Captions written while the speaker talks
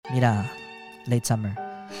Mira, Late Summer,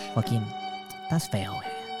 Joaquín, estás feo, güey.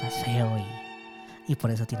 Estás feo y por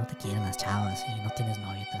eso a ti no te quieren las chavas y no tienes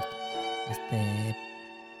novio y todo esto.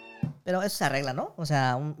 Pero eso se arregla, ¿no? O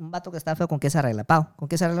sea, un vato que está feo, ¿con qué se arregla? Pau, ¿con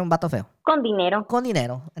qué se arregla un vato feo? Con dinero. Con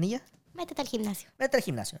dinero. ¿Anilla? Métete al gimnasio. Vete al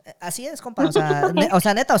gimnasio. Así es, compa. O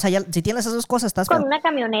sea, neta, o sea, ya, si tienes esas dos cosas, estás feo. Con una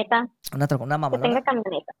camioneta. Una Que mamalona. tenga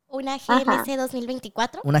camioneta. Una Ajá. GMC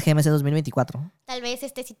 2024. Una GMC 2024. Tal vez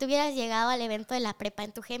si tú hubieras llegado al evento de la prepa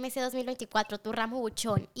en tu GMC 2024, tu ramo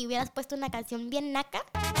buchón, y hubieras puesto una canción bien naca.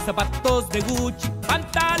 Zapatos de Gucci,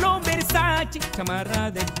 pantalón Versace,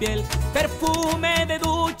 chamarra de piel, perfume de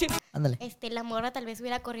Duchi. Ándale. La morra tal vez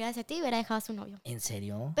hubiera corrido hacia ti y hubiera dejado a su novio. ¿En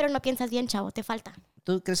serio? Pero no piensas bien, chavo, te falta.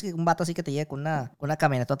 ¿Tú crees que un vato así que te llegue con una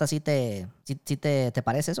camionetota así te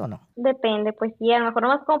parece eso o no? Depende, pues sí, a lo mejor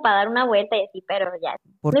nomás como para dar una vuelta y así, pero ya.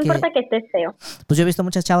 Porque, no importa que estés feo. Pues yo he visto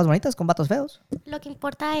muchas chavas bonitas con vatos feos. Lo que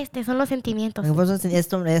importa son los sentimientos.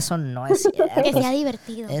 Eso no es cierto. Que sea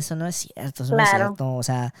divertido. Eso no es cierto, Claro. no es cierto. O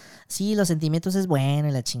sea, sí, los sentimientos es bueno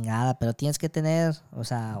y la chingada, pero tienes que tener, o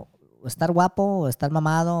sea, o estar guapo, o estar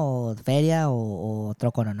mamado, o feria, o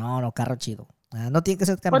trocononón, o carro chido. No tiene que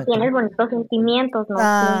ser O camioneta. tienes bonitos sentimientos, ¿no?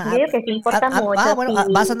 Yo digo que sí importa mucho. Bueno,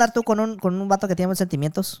 sí. vas a andar tú con un vato que tiene buenos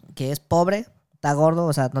sentimientos, que es pobre, está gordo,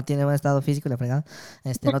 o sea, no tiene buen estado físico y la fregada,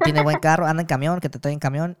 no tiene buen carro, anda en camión, que te trae en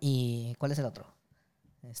camión, y ¿cuál es el otro?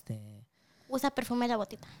 Usa perfume de la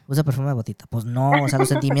botita. Usa perfume de botita. Pues no, o sea, los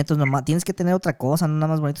sentimientos nomás, tienes que tener otra cosa, no nada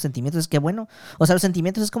más bonitos sentimientos, es que bueno, o sea, los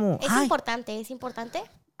sentimientos es como, Es importante.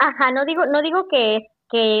 Ajá, no digo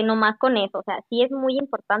que nomás con eso, o sea, sí es muy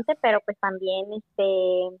importante, pero pues también